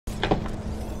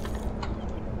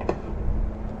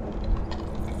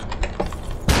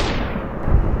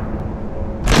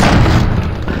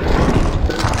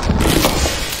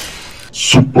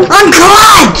I'm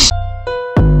clutch!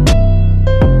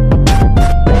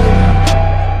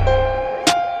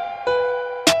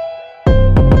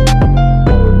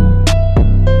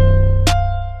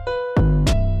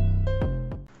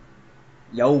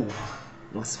 Yo,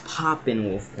 what's poppin',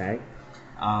 Wolfpack?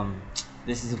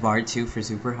 This is part 2 for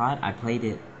Superhot. I played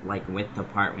it like with the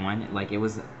part 1. Like it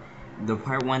was, the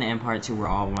part 1 and part 2 were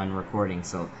all one recording,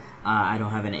 so I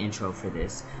don't have an intro for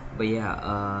this. But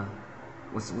yeah,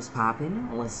 what's poppin'?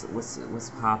 What's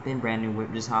poppin'? Brand new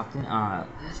whip just hopped in.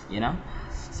 You know.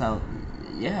 So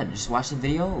yeah, just watch the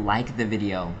video, like the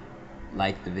video,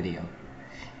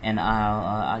 and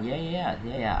I'll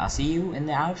yeah. I'll see you in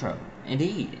the outro.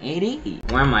 Indeed.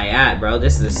 Where am I at, bro?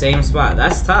 This is the same spot.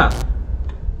 That's tough.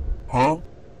 Huh?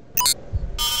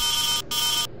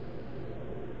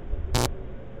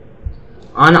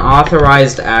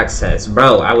 Unauthorized access.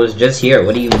 Bro, I was just here.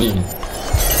 What do you mean?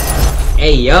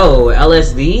 Hey, yo,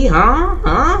 LSD?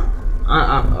 Huh?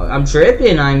 I'm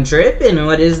tripping.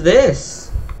 What is this?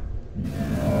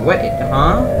 What?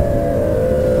 Huh?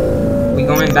 We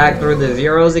going back through the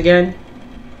zeros again?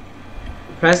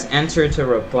 Press enter to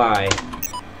reply.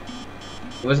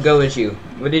 Let's go with you.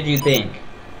 What did you think?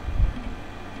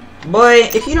 Boy,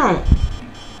 if you don't...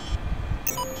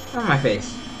 On my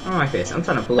face. I'm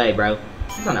trying to play, bro.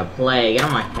 I'm trying to play. Get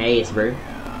on my face, bro.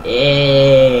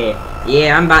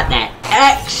 Yeah, I'm about that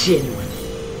action.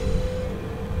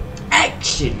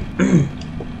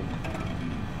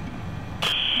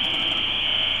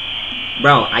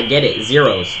 Bro, I get it.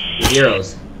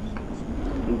 Zeros.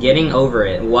 Getting over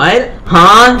it. What?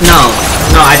 Huh? No,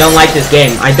 I don't like this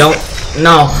game. I don't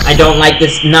like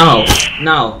this. No.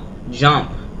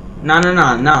 Jump. No.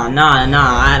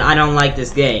 I don't like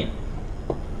this game.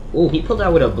 Ooh, he pulled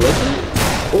out with a blicky.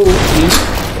 Ooh,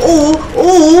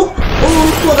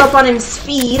 pulled up on him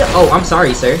speed. Oh, I'm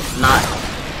sorry, sir. Not,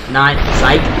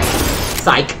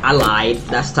 psych, I lied.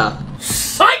 That's tough.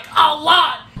 Psych a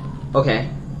lot! Okay.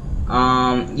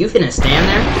 You finna stand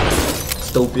there?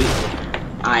 Stupid.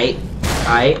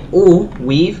 Ooh,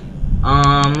 weave.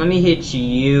 Let me hit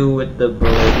you with the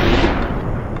blicky.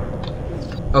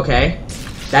 Okay.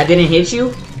 That didn't hit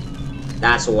you?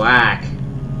 That's whack.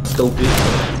 Stupid.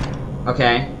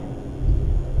 Okay.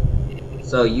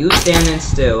 So you standing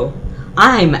still.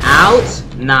 I'm out?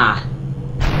 Nah.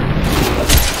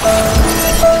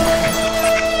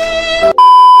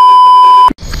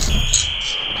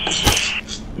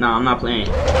 Nah, I'm not playing.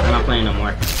 No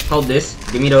more. Hold this.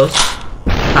 Give me those.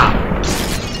 Pop.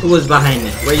 Who was behind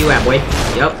me? Where you at, boy?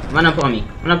 Yup. Run up on me.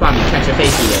 Catch your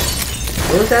face here.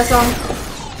 What was that song?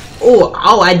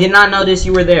 Oh, I did not notice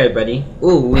you were there, buddy.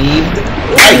 Ooh, weaved.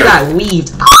 Ooh, you got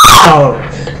weaved. Oh,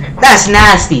 that's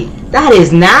nasty. That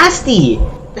is nasty.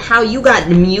 How you got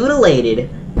mutilated.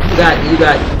 You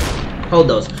got. Hold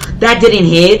those. That didn't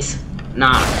hit.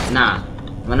 Nah.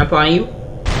 Run up on you.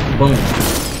 Boom.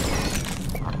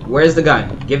 Where's the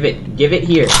gun? Give it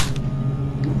here.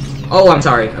 Oh, I'm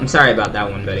sorry about that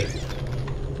one, buddy.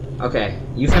 Okay,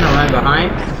 you finna run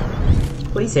behind?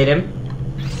 Please hit him.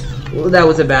 Ooh, that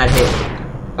was a bad hit.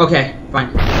 Okay,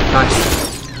 fine.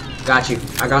 Got you.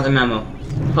 I got the memo.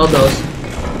 Hold those.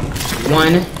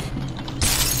 One.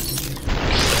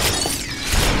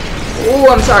 Ooh,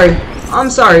 I'm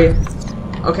sorry.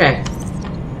 Okay.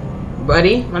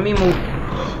 Buddy, let me move.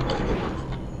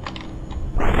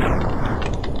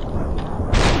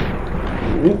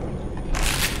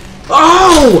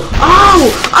 Oh!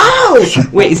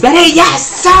 Wait, is that it? Yes,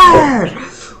 sir!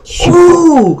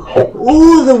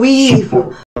 Ooh, the weave.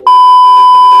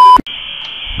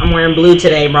 I'm wearing blue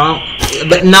today, bro.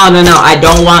 But no, I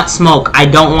don't want smoke.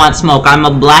 I'm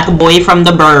a black boy from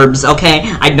the burbs, okay?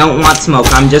 I don't want smoke.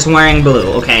 I'm just wearing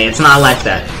blue, okay? It's not like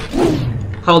that.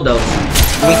 Hold those.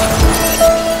 Okay.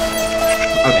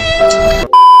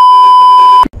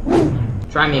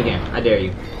 Try me again. I dare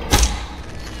you.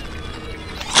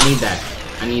 I need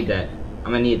that.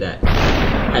 I'm gonna need that.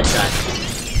 Headshot.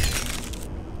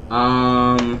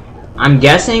 I'm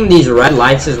guessing these red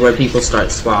lights is where people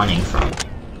start spawning from.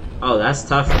 Oh, that's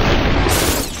tough for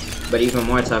me. But even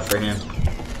more tough for him.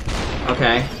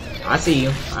 Okay. I see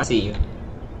you.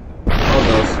 Hold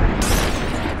those.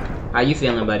 How you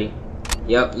feeling, buddy?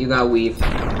 Yep, you got weave.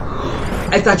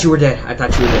 I thought you were dead. I'm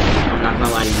not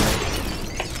gonna lie to you.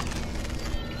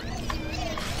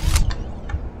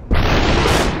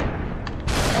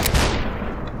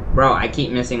 Bro, I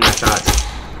keep missing my shots.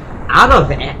 Out of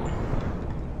it.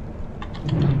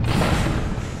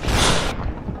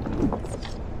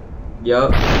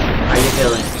 Yup. How you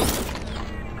feeling?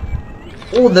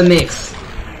 Ooh, the mix.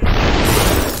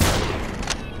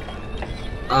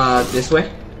 This way.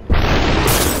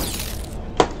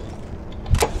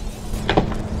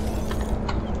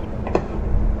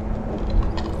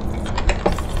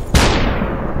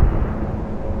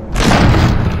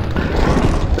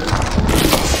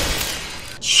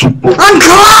 I'm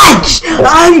clutch!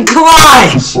 I'm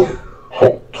clutch!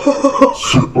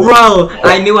 Bro,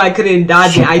 I knew I couldn't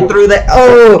dodge it. I threw that.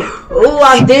 Oh,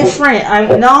 I'm different.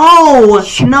 No,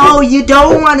 you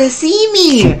don't want to see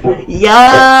me.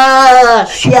 Yeah.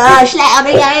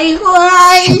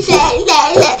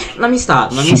 Let me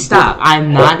stop.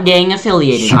 I'm not gang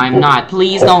affiliated. I'm not.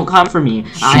 Please don't come for me.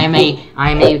 I am a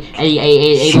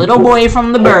little boy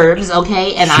from the burbs,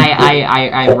 okay? And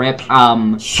I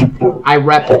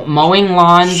rep mowing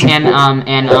lawns and a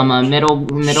middle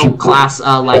class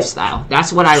lifestyle.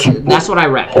 That's what I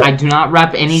rep. I do not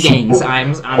rep any gangs.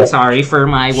 I'm sorry for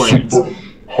my words.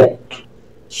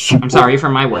 I'm sorry for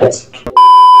my words.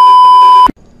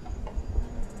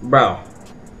 Bro.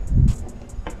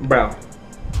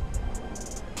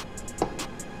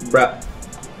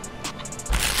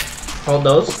 Hold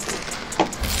those.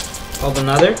 Hold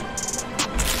another.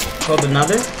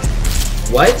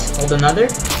 What? Hold another.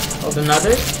 Hold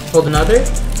another. Hold another.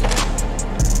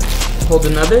 Hold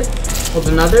another. Hold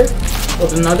another.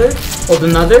 Hold another. Hold another. Hold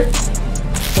another.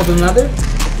 Hold another.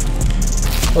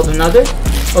 Hold another. Hold another.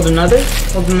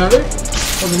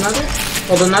 Hold another.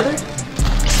 Hold another.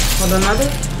 Hold another.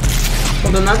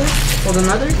 Hold another. Hold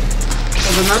another.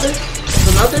 Hold another.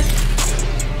 Hold another.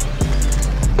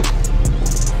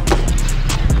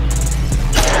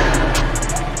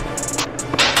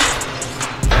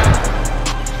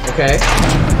 Okay.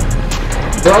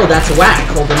 Bro, that's whack.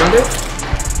 Hold another.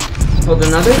 Hold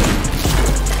another.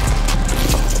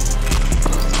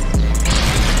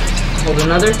 Hold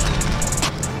another.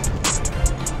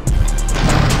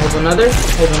 Hold another.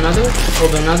 Hold another.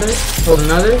 Hold another. Hold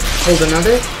another. Hold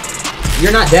another.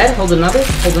 You're not dead. Hold another.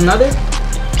 Hold another.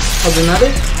 Hold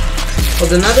another.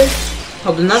 Hold another.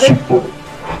 Hold another.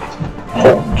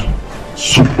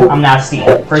 I'm nasty.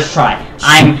 First try.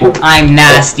 I'm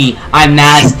nasty. I'm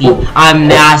nasty. I'm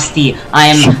nasty.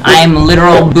 I'm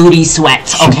literal booty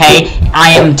sweat, okay?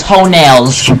 I am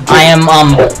toenails. I am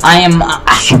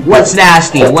what's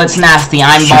nasty? What's nasty?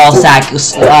 I'm ball sack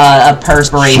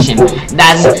perspiration.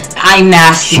 I'm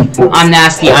nasty. I'm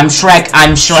nasty. I'm Shrek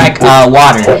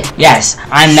water. Yes,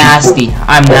 I'm nasty.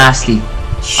 I'm nasty.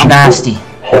 I'm nasty.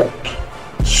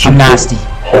 I'm nasty.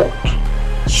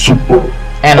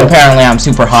 And apparently I'm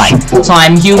super hot. So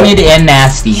I'm humid and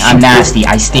nasty. I'm nasty.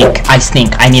 I stink. I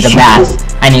need a bath.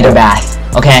 I need a bath.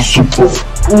 Okay?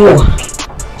 Ooh.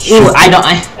 I don't...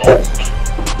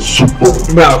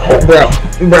 Bro.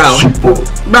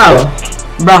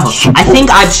 I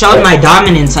think I've shown my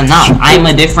dominance enough. I'm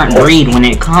a different breed when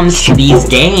it comes to these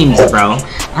games, bro.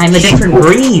 I'm a different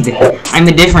breed.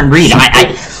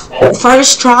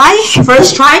 First try?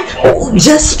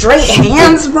 Just straight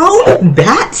hands, bro?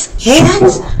 Bats?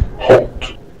 Hands?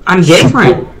 I'm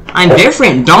different.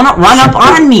 Don't run up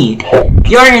on me.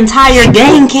 Your entire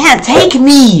gang can't take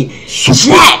me.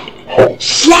 Shit.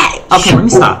 Okay, let me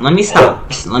stop.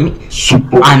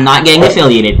 I'm not gang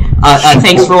affiliated.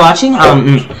 Thanks for watching.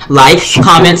 Like,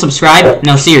 comment, subscribe.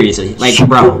 No, seriously. Like,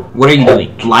 bro, what are you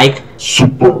doing? Like...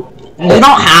 You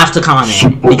don't have to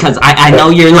comment, because I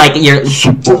know you're like,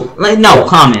 no,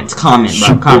 comment,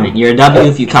 bro, comment. You're a W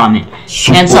if you comment.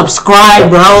 And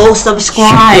subscribe, bro,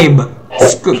 subscribe.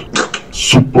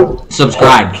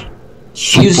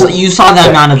 You saw the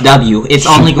amount of W. It's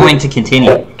only going to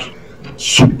continue.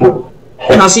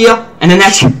 And I'll see you in the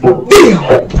next video.